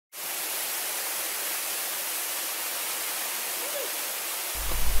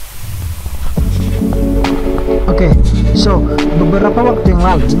Oke, so beberapa waktu yang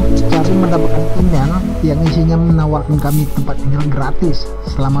lalu kami mendapatkan email yang isinya menawarkan kami tempat tinggal gratis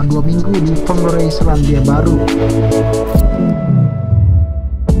selama 2 minggu di Whangerei, Selandia Baru.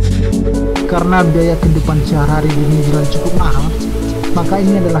 Karena biaya kehidupan sehari-hari di New Zealand cukup mahal, maka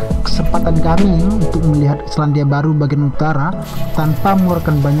ini adalah kesempatan kami untuk melihat Selandia Baru bagian utara tanpa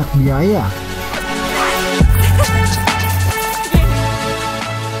mengeluarkan banyak biaya.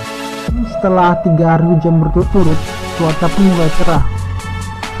 Setelah 3 hari hujan berturut-turut, cuaca pun mulai cerah.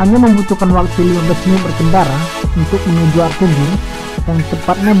 Hanya membutuhkan waktu 15 menit berkendara untuk menuju Agung yang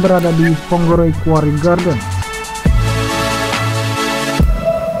tepatnya berada di Whangerei Quarry Garden.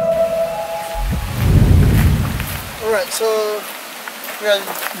 Alright, so we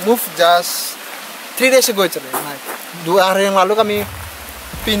moved just 3 days ago actually. Nah, 2 hari yang lalu kami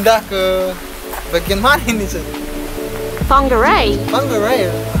pindah ke bagian mana ini sih? Whangerei. Whangerei,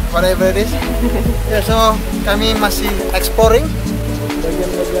 whatever it is. Yeah, so kami masih exploring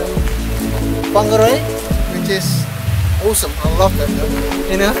bagian-bagian Whangerei, which is awesome. I love that,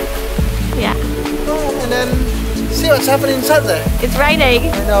 you know? Yeah. Oh, and then see what's happening inside there. It's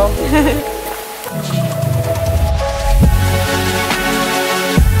raining. I know.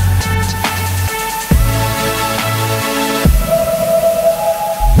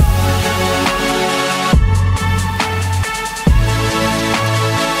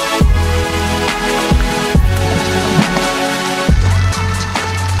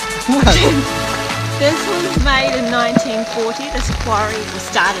 This was made in 1940. This quarry was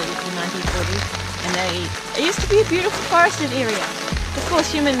started in 1940, and it used to be a beautiful forested area. Of course,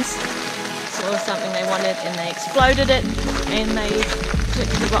 humans saw something they wanted, and they exploded it, and they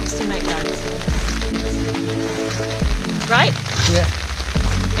collected the rocks to make those. Right? Yeah.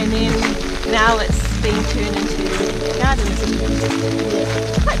 And then now it's been turned into gardens.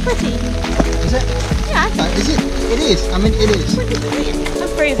 Quite pretty. Is it? Yeah, I think Is it? It is. I mean, it is. I'm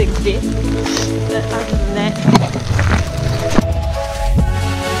freezing to death, but other than that.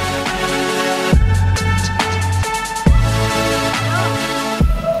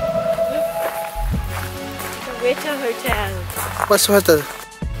 The Weta Hotel. What's hotel?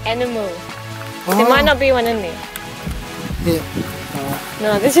 Animal. Oh. There might not be one in there. Yeah.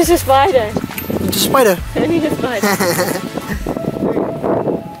 No, this is a spider. It's a spider. Only a spider.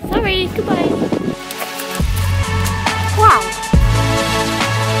 Sorry, goodbye. Wow.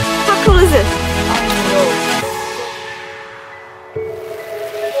 How cool is this?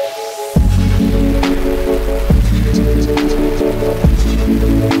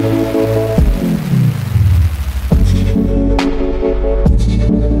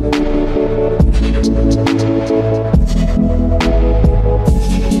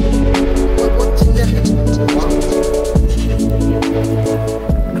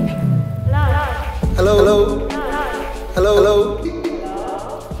 Hello. Hello. Hello. Hello.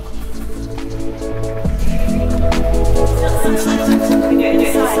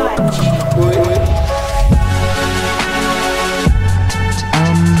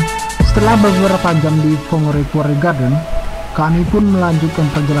 Setelah beberapa jam di Whangerei Quarry Garden, kami pun melanjutkan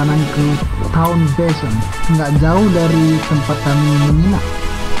perjalanan ke Town Basin, nggak jauh dari tempat kami menginap.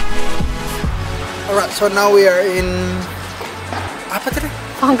 Alright, so now we are in apa tadi?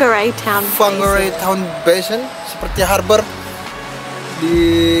 Whangerei Town. Whangerei Town Basin, seperti harbor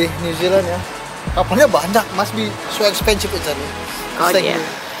di New Zealand ya. Kapalnya banyak, must be so expensive actually. God, It's like, yeah.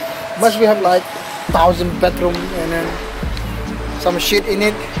 Must we have like 1,000 bedroom and then some shit in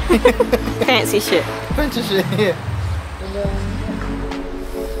it. Fancy shit. Fancy shit, yeah. And then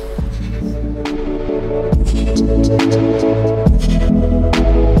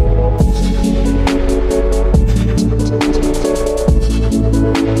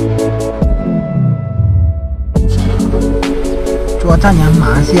Cuacanya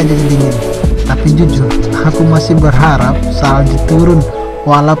masih aja dingin, tapi jujur aku masih berharap salju turun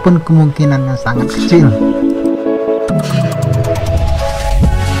walaupun kemungkinannya sangat kecil.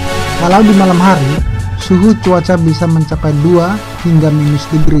 Kalau di malam hari, suhu cuaca bisa mencapai 2 hingga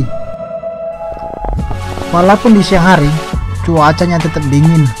 -degree. Walaupun di siang hari, cuacanya tetap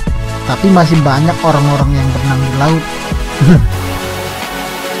dingin, tapi masih banyak orang-orang yang berenang di laut.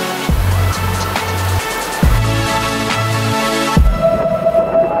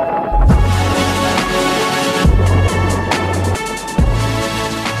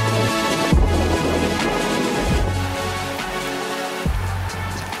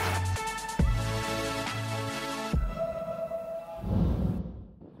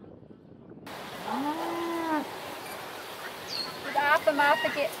 After Martha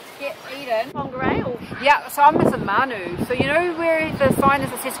get eaten. Whangerei? Yeah, so I'm Mrs. Manu. So you know where the sign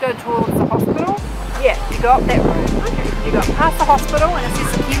is that says go towards the hospital? Yeah, you go up that road. You got past the hospital and it says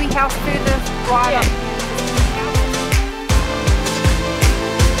the Kiwi House further right up.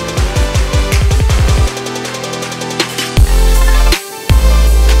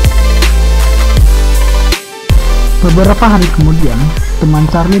 Beberapa hari kemudian, teman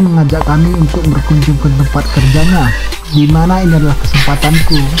Charlie mengajak kami untuk berkunjung ke tempat kerjanya, di mana ini adalah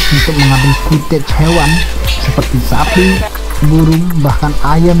kesempatanku untuk mengambil footage hewan seperti sapi, burung, bahkan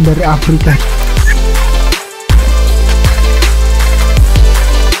ayam dari Afrika.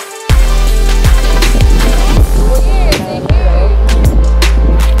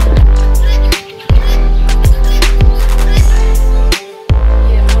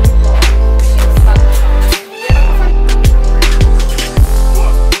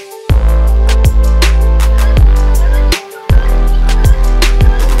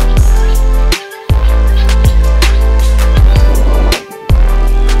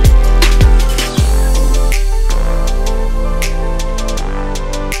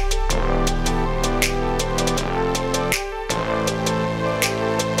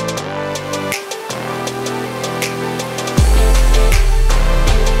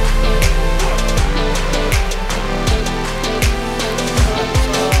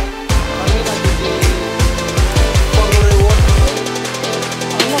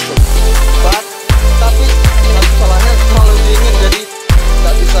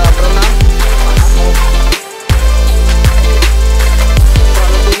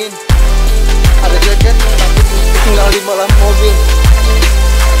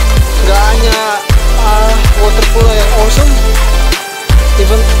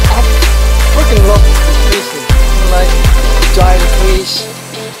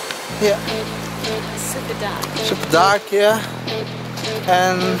 Super dark, yeah.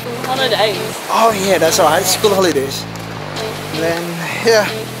 And Holidays. oh yeah, that's alright. School holidays. And then yeah,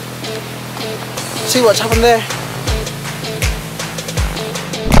 see what's happened there.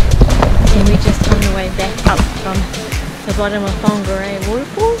 And we just on the way back up from the bottom of Whangerei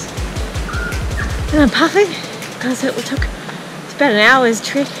waterfalls. And I'm puffing because it took about an hour's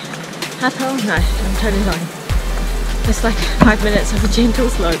trek uphill. No, I'm totally lying. It's like 5 minutes of a gentle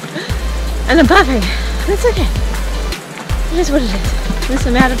slope. And I'm puffing. That's okay. It is what it is. At least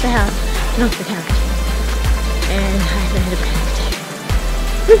I'm out of the house and off the couch. And I haven't had a panic attack.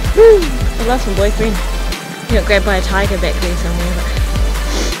 I lost my boyfriend. He got grabbed by a tiger back there somewhere, but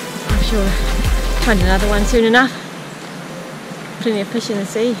I'm sure I'll find another one soon enough. Plenty of fish in the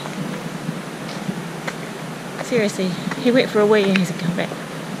sea. Seriously, he went for a wee and he's come back.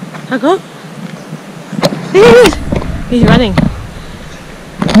 Agung? There he is! He's running.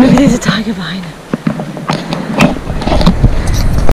 Maybe there's a tiger behind him.